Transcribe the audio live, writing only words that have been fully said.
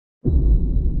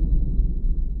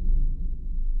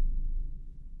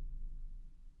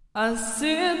I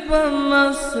sit by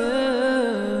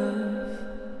myself,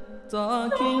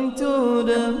 talking to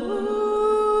the moon,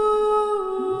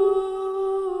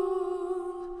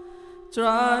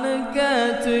 trying to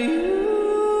get to you.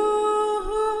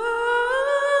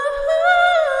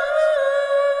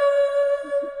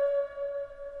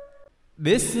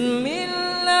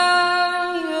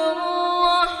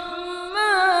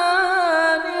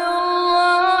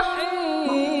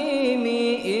 Bismillahirrahmanirrahim.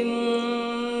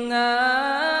 Inna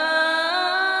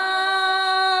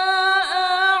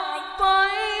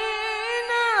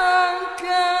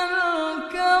a'tainakal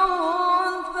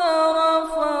kawthar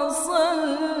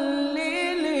fasalli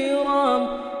li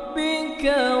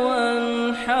rabbika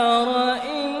wanhar.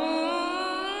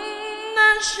 Inna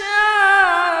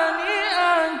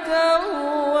shani'aka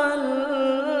huwal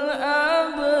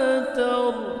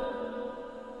abtar.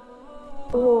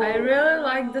 I really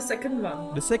like the second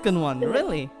one. The second one,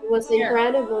 really? It was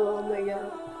incredible. Oh my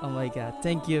god. Oh my god,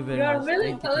 thank you very You are much.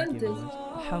 really Thank you very talented. much.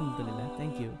 Alhamdulillah,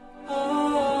 thank you.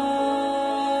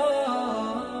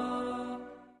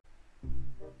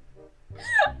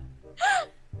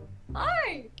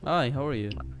 Hi, Hi, how are you?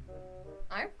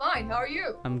 I'm fine. How are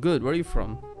you? I'm good. Where are you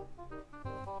from?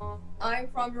 I'm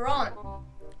from Iran.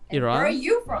 And Iran? Where are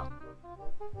you from?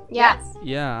 Yes.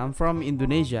 Yeah, I'm from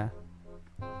Indonesia.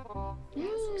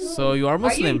 So you are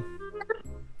Muslim?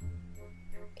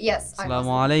 Yes, I'm Muslim.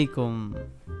 Assalamualaikum.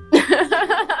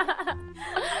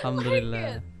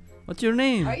 Alhamdulillah. What's your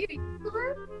name? Are you a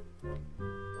YouTuber?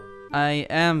 I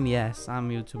am, yes, I'm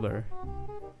YouTuber.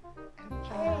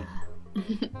 Okay.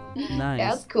 Nice.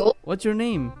 That's cool. What's your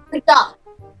name?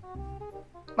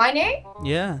 My name?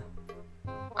 Yeah.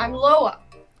 I'm Loa.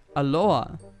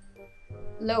 Aloha.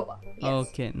 Loa. Yes.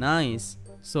 Okay, nice.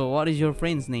 So what is your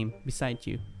friend's name beside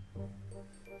you?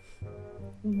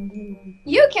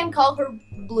 You can call her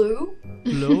Blue.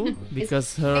 Blue?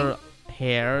 Because her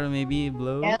hair maybe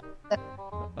blue? Yeah.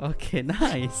 Okay,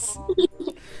 nice.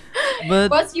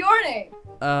 But What's your name?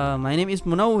 my name is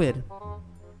Munawwir.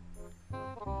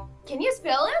 Can you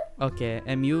spell it? Okay,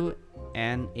 Munawwir.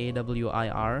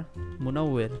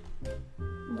 Munawwir.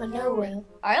 Manowar.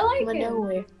 I like it.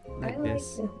 Manowar. Like I like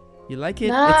this. it. You like it?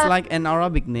 Nah. It's like an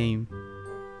Arabic name.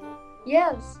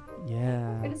 Yes.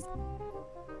 Yeah. It is.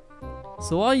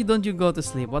 So why don't you go to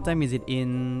sleep? What time is it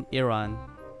in Iran?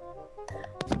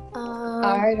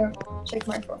 I don't check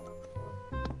my phone.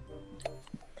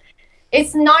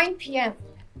 It's 9 p.m.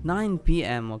 9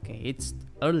 p.m. Okay, it's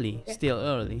early. Yeah. Still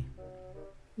early.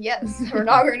 Yes, we're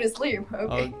not going to sleep.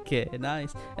 Okay. Okay,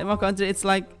 nice. In my country, it's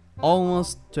like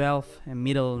almost 12 and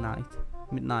midnight.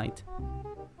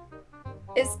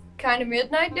 It's kind of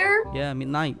midnight there. Yeah,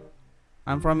 midnight.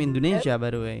 I'm from Indonesia,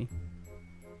 by the way.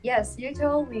 Yes, you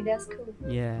told me. That's cool.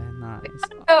 Yeah, nice.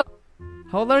 Oh.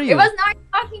 How old are It you? was nice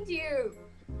talking to you.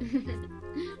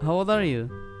 How old are you?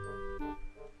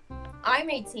 I'm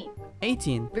 18.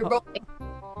 18. We're both 18.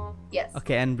 Yes.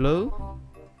 Okay, and Blue?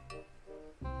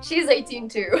 She's 18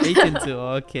 too. 18 too.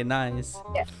 Okay, nice.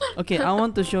 Yeah. Okay, I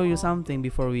want to show you something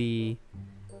before we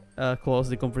close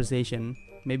the conversation.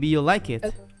 Maybe you like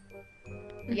it.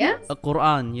 Yes. A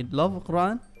Qur'an. You love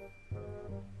Qur'an?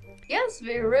 Yes,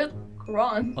 we read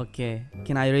Quran. Okay.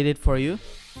 Can I read it for you?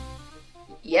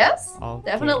 Yes,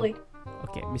 Okay. definitely.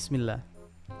 Okay, Bismillah.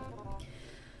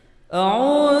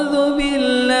 أعوذ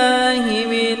بالله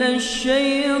من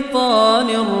الشيطان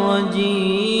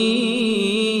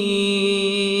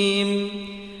الرجيم.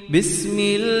 بسم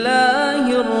الله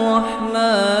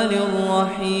الرحمن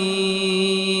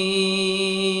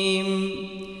الرحيم.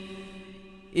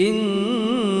 إن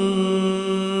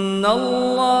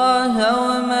الله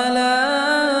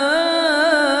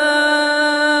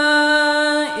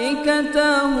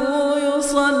وملائكته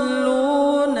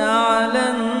يصلون على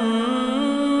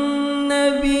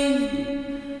النبي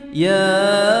يا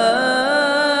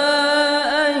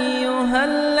أيها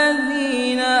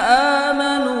الذين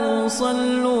آمنوا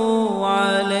صلوا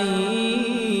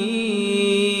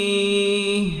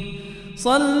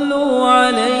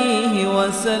عليه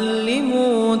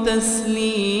وسلموا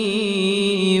تسليما.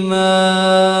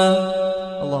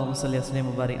 اللهم صل وسلم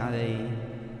وبارك عليه.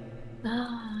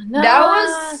 That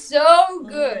was so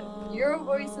good. Your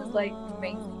voice is like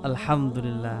amazing.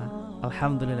 Alhamdulillah.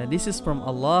 Alhamdulillah. This is from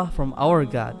Allah, from our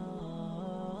God.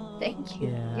 Thank you.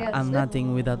 Yeah, Yes, I'm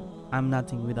nothing without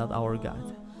our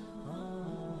God.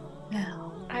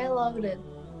 I loved it.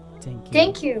 Thank you.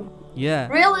 Thank you. Yeah.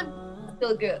 Really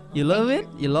feel good. You love it?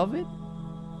 You love it?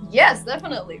 Yes,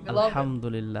 definitely. We love it.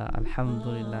 Alhamdulillah.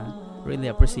 Alhamdulillah. Really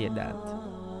appreciate that.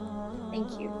 Thank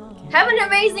you. Have an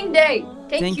amazing day.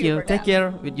 Thank you. you. for Take that.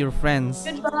 care with your friends.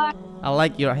 Goodbye. I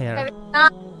like your hair. Have a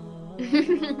nice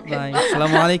Bye.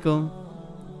 Assalamualaikum.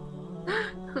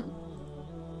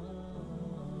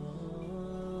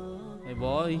 Hey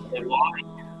boy.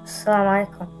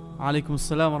 Assalamualaikum. Alaikum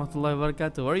assalam warahmatullahi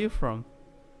wabarakatuh. Where are you from?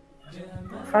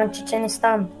 From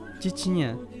Chechenistan.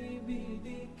 Chechnya.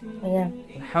 Yeah.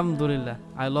 Alhamdulillah.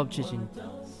 I love Chechen.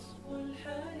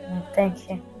 Thank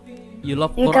you. You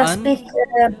love You Quran? can speak.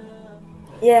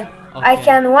 Yeah. I Okay.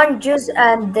 can 1 juz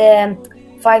and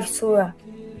 5 surah.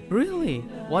 Really?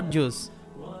 What juice?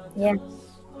 Yeah.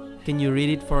 Can you read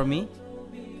it for me?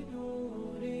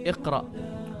 اقرأ.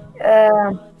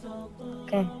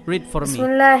 Okay. Read for بسم me.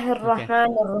 الله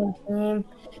الرحمن الرحيم.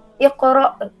 اقرأ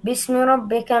باسم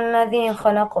ربك الذي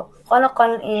خلق خلق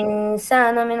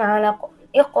الإنسان من علق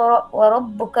اقرأ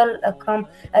وربك الأكرم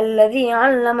الذي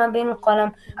علم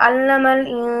بالقلم علم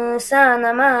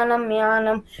الإنسان ما لم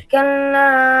يعلم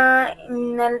كلا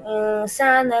إن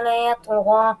الإنسان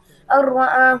ليطغى أن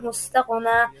رآه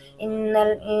استغنى إن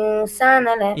الإنسان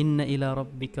إن إلى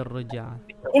ربك الرجعة.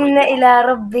 إن إلى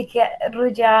ربك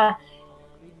الرجعى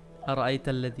أرأيت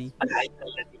الذي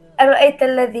أرأيت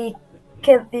الذي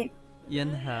كذب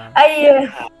ينهى.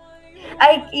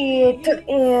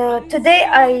 Today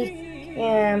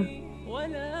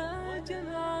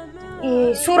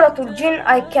Surah Al-Jinn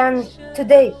I can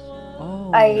today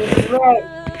Oh. I read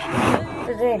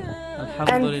today.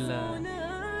 Alhamdulillah.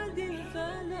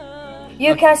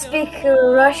 You can speak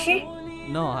Russian?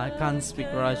 No, I can't speak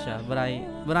Russia, but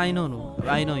I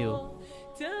know you.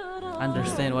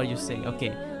 Understand what you say.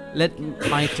 Okay,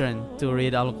 my turn to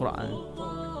read Al-Quran.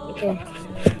 Okay.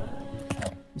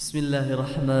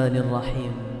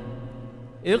 Bismillahirrahmanirrahim.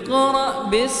 اقرأ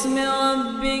باسم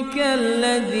ربك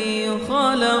الذي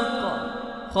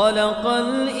خلق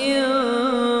الإنسان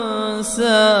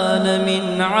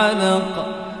من علق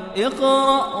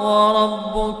اقرأ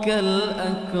وربك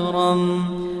الأكرم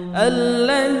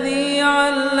الذي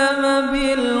علم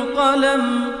بالقلم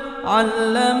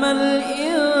علم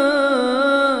الإنسان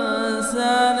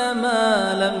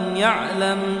ما لم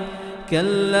يعلم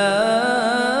كلا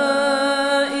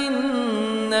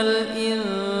إن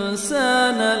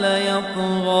الإنسان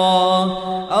ليطغى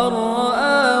أن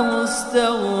رآه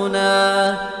استغنى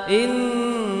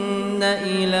إن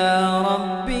إلى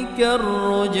ربك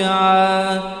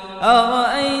الرجعى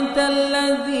أرأيت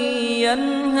الذي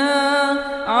ينهى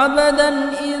عبدا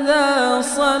إذا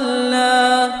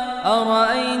صلى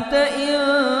أرأيت إن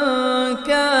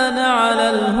كان على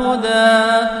الهدى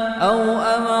أو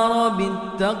أمر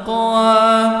بالتقوى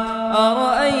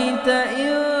أرأيت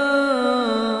إن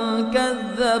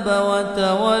كذب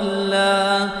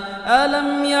وتولى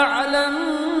ألم يعلم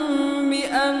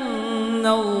بأن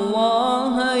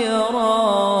الله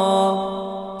يرى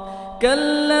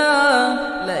كلا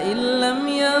لئن لم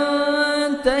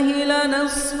ينته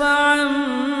لنصفعا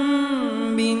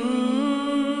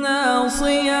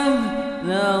بالناصية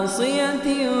ناصية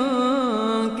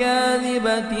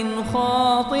كاذبة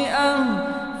خاطئة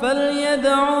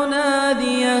فليدع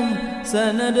ناديه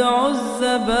سندع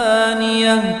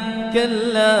الزبانية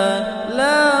كلا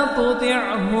لا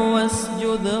تطعه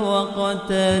واسجد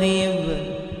واقترب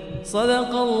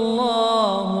صدق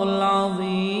الله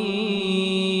العظيم.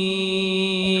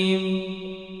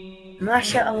 ما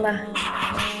شاء الله.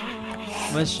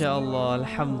 Masya Allah.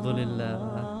 Alhamdulillah.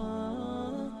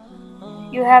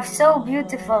 You have so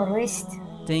beautiful wrist.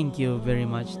 Thank you very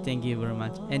much. Thank you very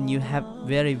much. And you have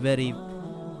very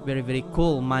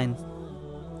cool mind.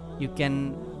 You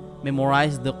can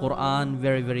memorize the Quran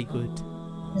very good.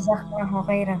 جزاك الله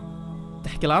خيرا.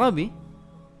 تحكي العربي؟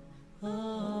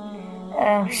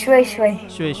 شوي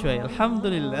شوي. الحمد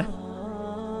لله.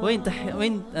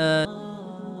 وين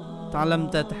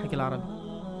تعلمت تحكي العربي؟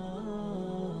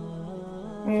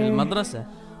 في المدرسة؟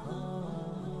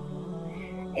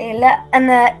 لا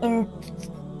أنا in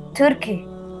تركي.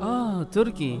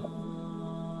 تركي.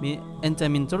 أنت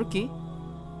من تركي؟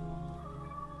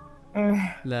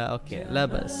 لا أوكي لا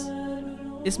بأس.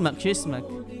 اسمك شو اسمك؟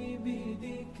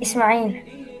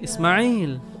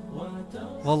 إسماعيل.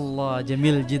 والله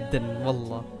جميل جدا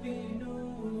والله.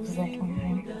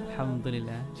 الحمد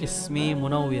لله. اسمي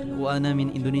منور وأنا من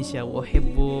إندونيسيا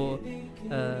وأحب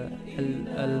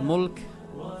الملك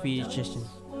في تشيشن.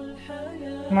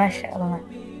 ما شاء الله.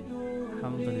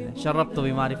 الحمد لله. شرفت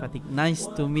بمعرفتك. Nice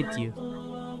to meet you.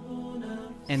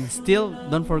 And still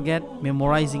don't forget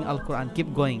memorizing Al-Quran.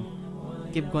 Keep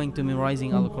going to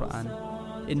memorizing Al-Quran.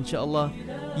 Inshallah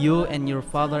you and your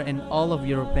father and all of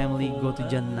your family go to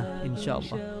Jannah.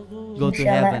 Inshallah go to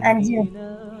heaven. And you.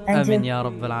 Amin ya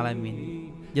Rabbal Alamin.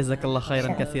 Jazakallah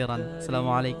khairan kathiran.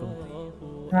 Assalamualaikum.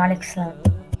 وعليكم السلام.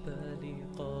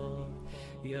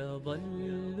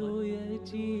 يظل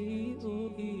يجيء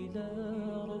إلى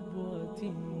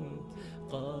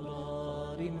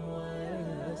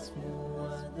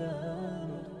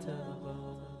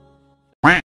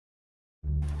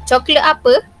Coklat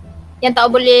apa yang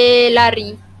tak boleh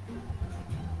lari?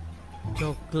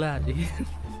 Coklat.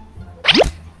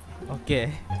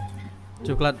 Oke.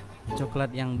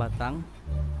 Coklat yang batang.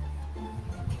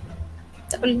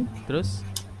 Tak boleh. Terus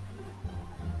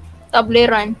Tak boleh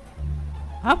run.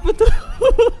 apa tuh?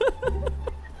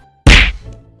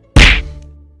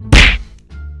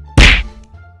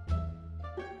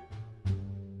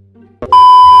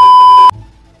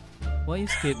 Why you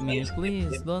skip me?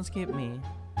 Please don't skip me.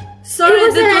 Sorry, It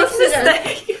was that an was accident.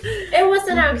 mistake. It was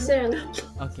an accident.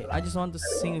 Okay, I just want to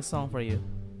sing a song for you.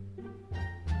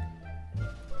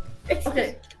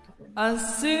 Okay. I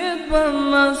sit by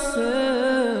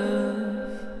myself,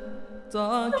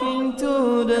 talking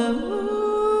to the moon,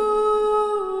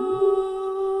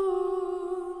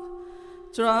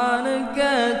 trying to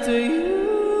get to you.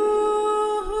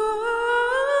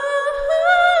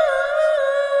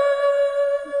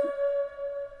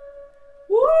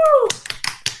 Woo!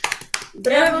 You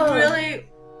have Bravo. really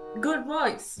good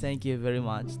voice. Thank you very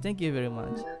much. Thank you very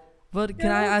much. But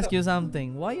can I ask you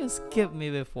something? Why you skipped me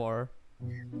before?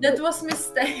 That was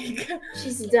mistake.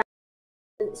 She's done.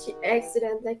 She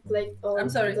accidentally clicked on I'm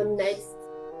sorry. the next.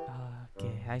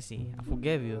 Okay, I see. I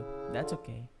forgive you. That's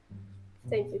okay.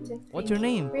 Thank you, Jack. What's your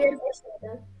name? We appreciate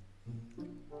that.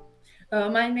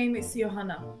 My name is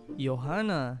Johanna.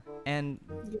 Johanna. And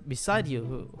beside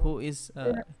you, who is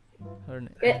her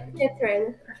name?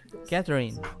 Catherine.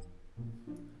 Catherine.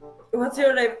 What's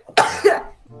your name?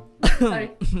 Sorry.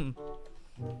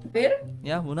 Bir?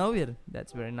 Yeah, Munawir.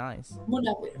 That's very nice.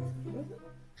 Munawir.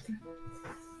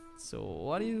 So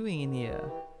what are you doing in here?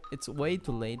 It's way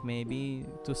too late maybe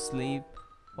to sleep.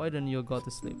 Why don't you go to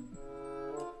sleep?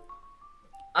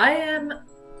 I am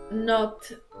not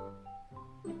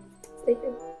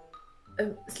Sleeping.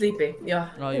 sleeping. Yeah.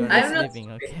 Oh, you're I'm not not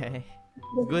sleeping. Okay.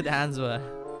 Good answer.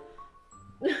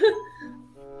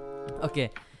 Okay.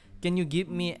 Can you give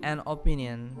me an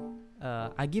opinion?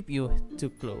 I give you 2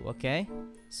 clues, okay?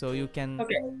 So you can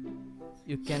Okay.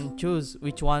 you can choose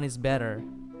which one is better.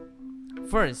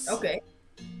 First, Okay.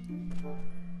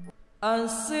 I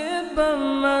sit by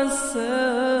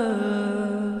myself,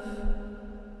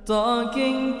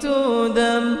 talking to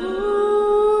the moon,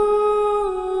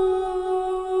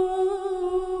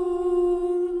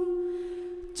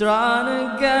 trying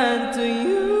to get to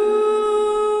you.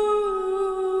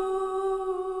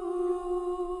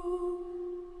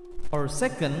 Or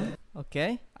second,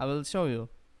 okay, I will show you.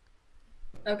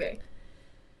 Okay.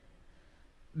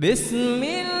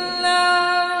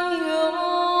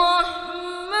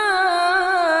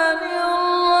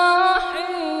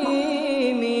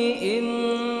 Bismillahirrahmanirrahim.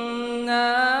 Inna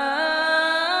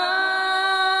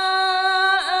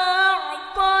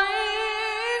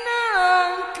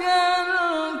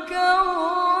a'tainakal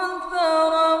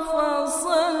kawthar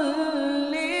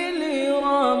fasalli li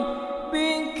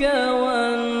rabbika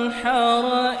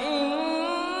wanhar.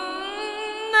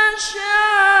 Inna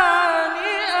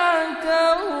shani'aka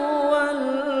huwal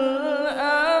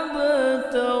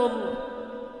abtar.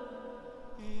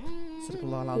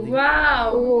 Astagfirullahaladzim.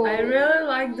 Wow. Ooh. I really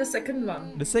like the second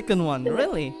one. The second one,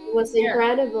 really? It was Yeah.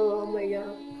 incredible. Oh my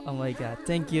god. Oh my god,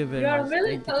 thank you very You are much.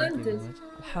 really Thank you very talented. much.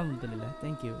 Alhamdulillah,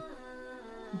 thank you.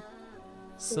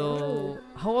 So,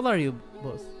 how old are you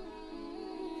both?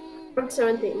 I'm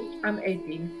 17. I'm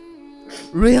 18.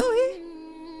 Really?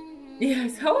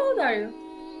 Yes. How old are you?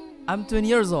 I'm 20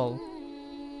 years old.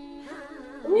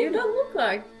 You don't look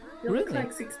like. You look Really?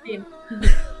 like 16.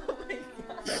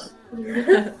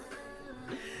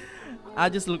 I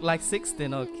just look like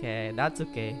 16, okay, that's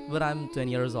okay. But I'm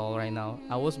 20 years old right now.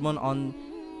 I was born on.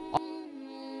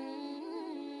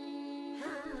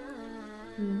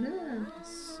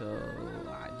 So,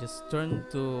 I just turned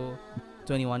to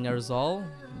 21 years old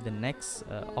the next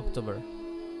October.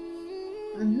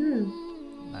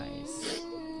 Nice.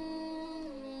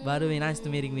 By the way, nice to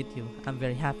meeting with you. I'm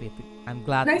very happy. I'm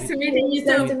glad. Nice to meet you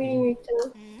Nice too. to meet you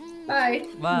too. Bye.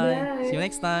 Bye. Bye. See you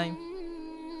next time.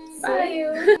 See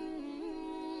you.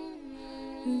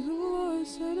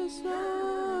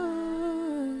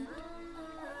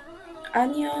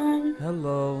 Annyeong.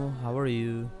 Hello, how are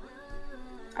you?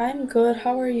 I'm good.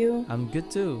 How are you? I'm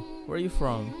good too. Where are you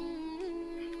from?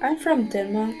 I'm from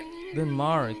Denmark.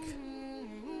 Denmark.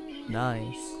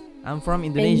 Nice. I'm from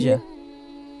Indonesia.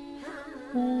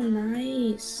 Oh,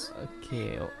 nice.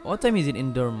 Okay. What time is it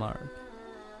in Denmark?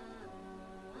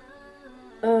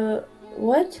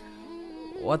 What?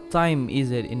 What time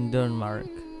is it in Denmark?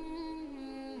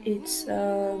 It's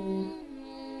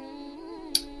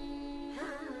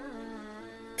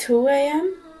 2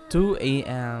 a.m. 2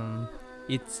 a.m.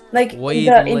 It's Like way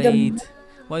in late. the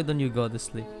Why don't you go to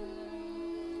sleep?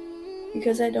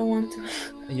 because I don't want to.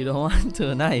 You don't want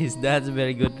to. Nice. That's a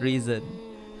very good reason.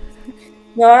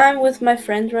 No, I'm with my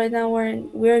friend right now.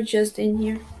 We're just in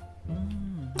here.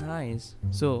 Nice.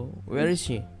 So, where is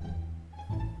she?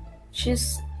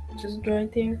 She's just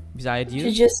right there. Beside She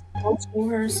you? just won't show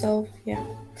herself. Yeah,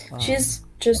 Wow. she's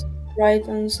just right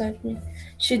on beside me.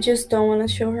 She just don't want to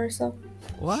show herself.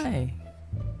 Why?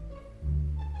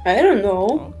 I don't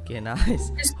know. Okay,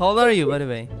 nice. How old are you, by the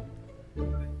way?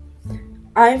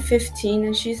 I'm 15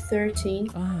 and she's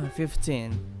 13.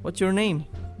 15. What's your name?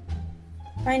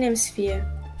 My name's Fia.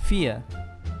 Fia.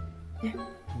 Yeah.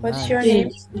 What's Nice. your name?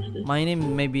 My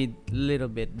name may be a little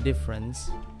bit different.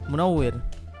 Munawir.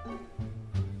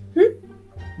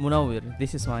 Munawir.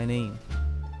 This is my name.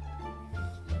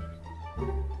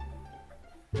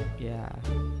 Yeah.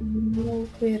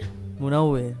 Munawir.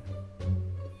 Munawir.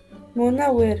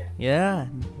 Munawir. Yeah,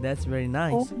 that's very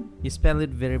nice. You spell it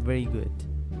very, very good.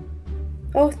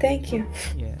 Oh, thank you.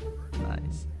 Yeah,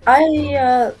 nice.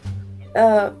 I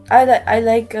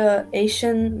like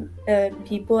Asian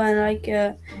people and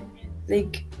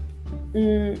like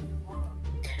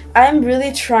I'm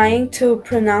really trying to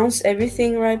pronounce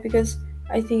everything right because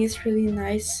I think it's really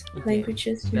nice Okay,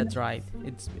 languages. That's right.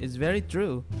 It's very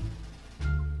true.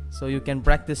 So you can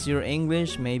practice your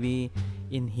English maybe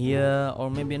in here or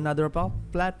maybe another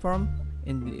platform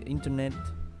in the internet.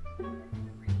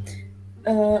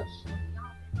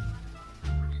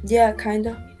 Yeah,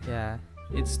 kinda. Yeah,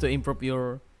 it's to improve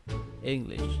your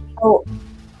English. Oh,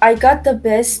 I got the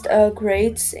best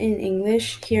grades in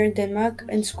English here in Denmark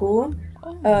in school.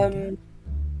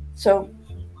 So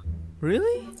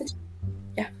Really?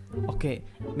 yeah. Okay,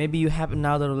 maybe you have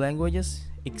another languages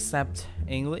except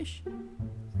English?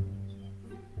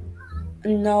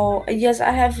 No, yes,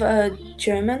 I have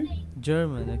German.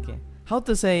 German, okay. How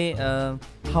to say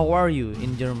how are you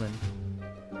in German?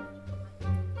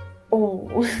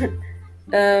 Oh,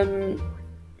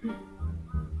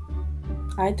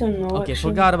 I don't know. Okay, actually.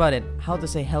 forgot about it. How to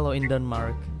say hello in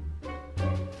Denmark?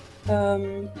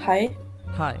 Hi,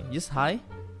 Hi, just hi?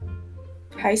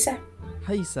 Heisa.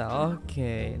 Haisa,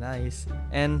 okay, nice.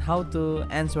 And how to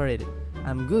answer it?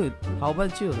 I'm good. How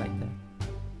about you like that?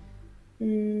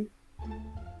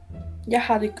 Jeg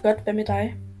har det godt. Hvad med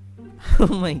dig?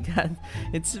 Oh my god,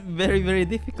 it's very, very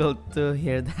difficult to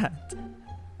hear that.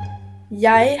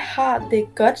 Jeg har det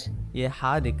godt. Yeah,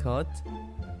 har det godt.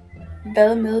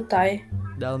 Hvad med dig?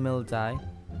 Dalmil die.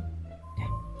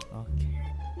 Okay.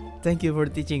 Thank you for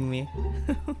teaching me.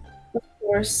 Of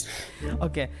course.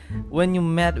 Okay, when you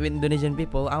met with Indonesian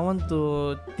people, I want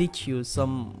to teach you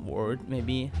some word.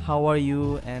 Maybe how are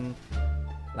you and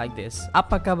like this.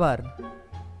 Apa kabar?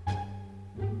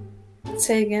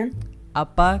 Say again.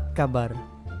 Apa kabar?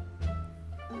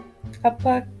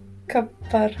 Apa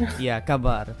kabar? Yeah,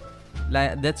 kabar.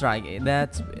 Like that's right.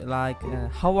 That's like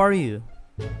how are you?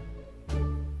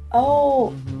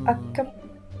 Oh,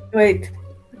 wait.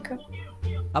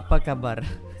 Apa kabar?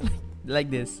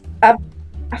 Like this.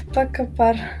 Apa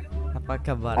kabar? Apa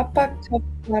kabar? Apa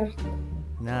kabar?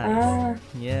 Nice.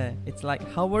 Yeah, it's like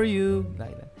how are you?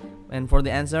 Like that. And for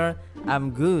the answer,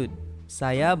 I'm good.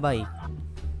 Saya baik.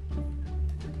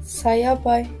 Saya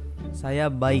baik.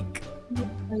 Saya baik.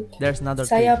 There's another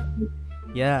Saya thing.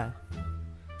 Yeah.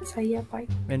 Saya baik.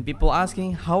 When people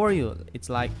asking how are you, it's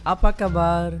like apa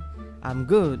kabar? I'm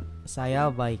good. Saya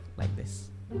baik, like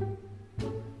this.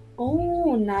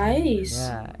 Oh, nice.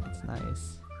 Yeah, it's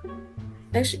nice.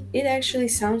 It actually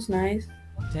sounds nice.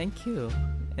 Thank you.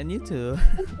 And you too.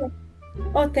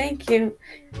 Oh, thank you.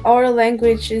 Our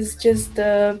language is just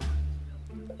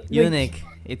Unique.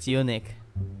 It's unique.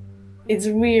 It's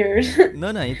weird.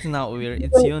 No, it's not weird.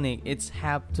 It's unique. It's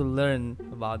have to learn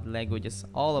about languages,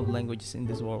 all of languages in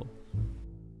this world.